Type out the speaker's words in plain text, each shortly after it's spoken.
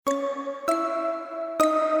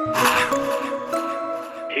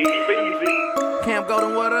Easy. Camp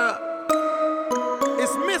Golden, what up?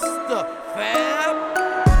 It's Mistah, F.A.B.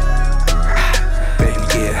 Baby,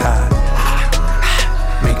 get high.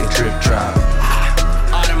 Make a drip drop.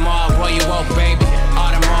 Audemars, what you want, baby?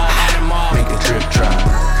 Audemars. Make a drip drop.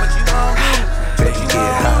 What you gon' do? Baby,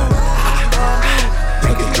 get high.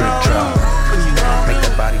 Make a drip drop. Make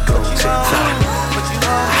that body go tick-tock. What you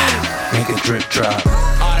gon' do? Make a drip drop.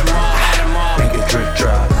 Audemars. Make a drip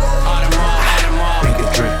drop. Audemars. Make a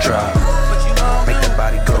drip drop. What you gon' Make that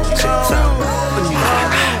body go tick-tock. What you gon'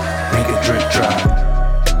 Make a drip drop.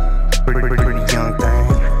 Pretty young thing.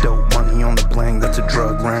 Dope money on the bling, that's a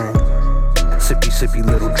drug ring. Sippy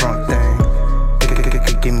little drunk thing.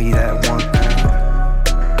 Give me that one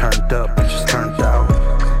thing. Turned up, just turned out.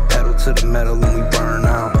 Pedal to the metal and we burn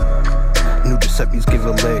out. New Giuseppe's give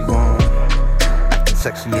a leg on. Acting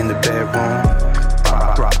sexy in the bedroom.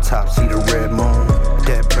 Drop top, see the red moon.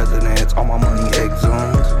 Dead presidents, all my money egg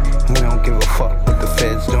zones. We don't give a fuck what the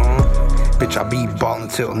feds doing. Bitch, I be ballin'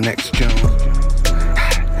 till next June.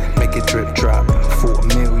 Make it drip drop, 4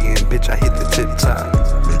 million, bitch, I hit the tip top.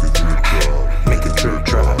 Make it drip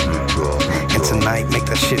drop, and tonight make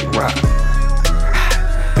that shit rock.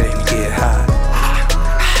 Baby, get high,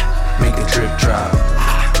 make it drip drop.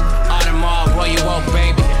 Audemars, what you want,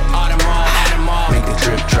 baby? Audemars. Make it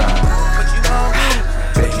drip drop. What you gon'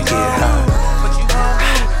 do? Baby, get high, What you gon'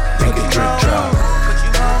 do? make it drip drop. What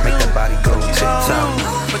you gon' Make do? that body go tick tock.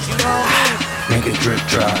 What you gon' do? Make it drip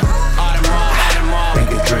drop. Audemars.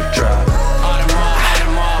 Make it drip drop.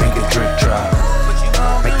 Audemars. Make it drip drop. What you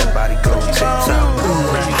gon' Make that body go tick tock.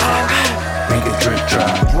 Make it drip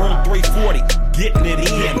drop. Room 340, getting it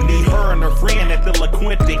in. Me, her, and her friend at the La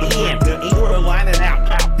Quinta Inn. Order lining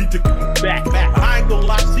out, beat the back. I ain't gonna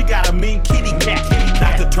lie, she got a mean kitty cat.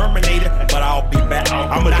 Not the Terminator, but I'll be back.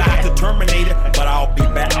 I'm a not the Terminator, but I'll be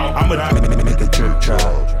back. I'm a Make a drip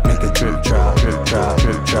drop. Make a drip drop. Drip drop.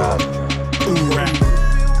 Drip drop.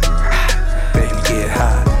 Baby, get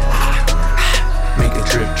high. Make a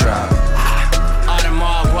drip drop.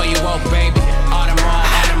 Audemars, what you want, baby?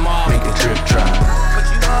 Audemars. Make a drip drop. What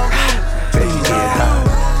you gon' do? Baby, get high.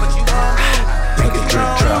 What you gon' do? Make a drip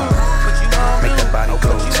drop. What you gon' Make do? that body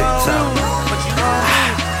go tick tock. What you gon'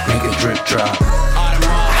 do? Make a drip drop.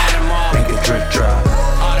 Audemars. Make a drip drop.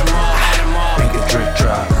 Audemars. Make a drip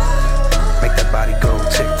drop. Make that body go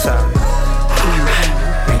tick tock.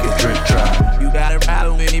 Make a drip drop. You got a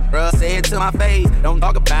problem with me, bruh, say it to my face. Don't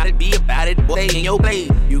talk about it, be about it, boy, stay in your place.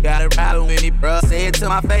 You got a problem with me, bruh, say it to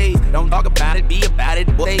my face. Don't talk about it, be about it,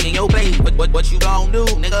 boy, stay in your place. What you gon' do,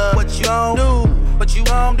 nigga? What you gon' do? What you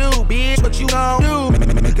gon' do, bitch? What you gon' do?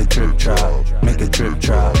 Make a drip drop. Make a drip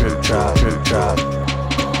drop. Drip drop. Drip drop.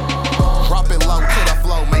 Drop it low to the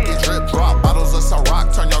flow, make it drip drop. Bottles of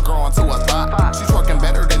Ciroc, turn your girl into a thought. She's working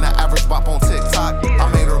better than the average bop on TikTok. I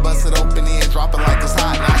made her bust it open and drop it like it's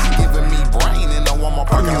hot. Now she giving me brain in the Walmart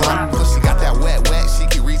parking lot. Cause she got that wet, she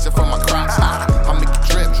keep reaching for my crotch. I make it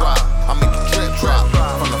drip drop, I make it drip drop.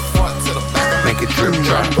 From the front to the back, Make it drip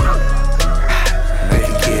drop.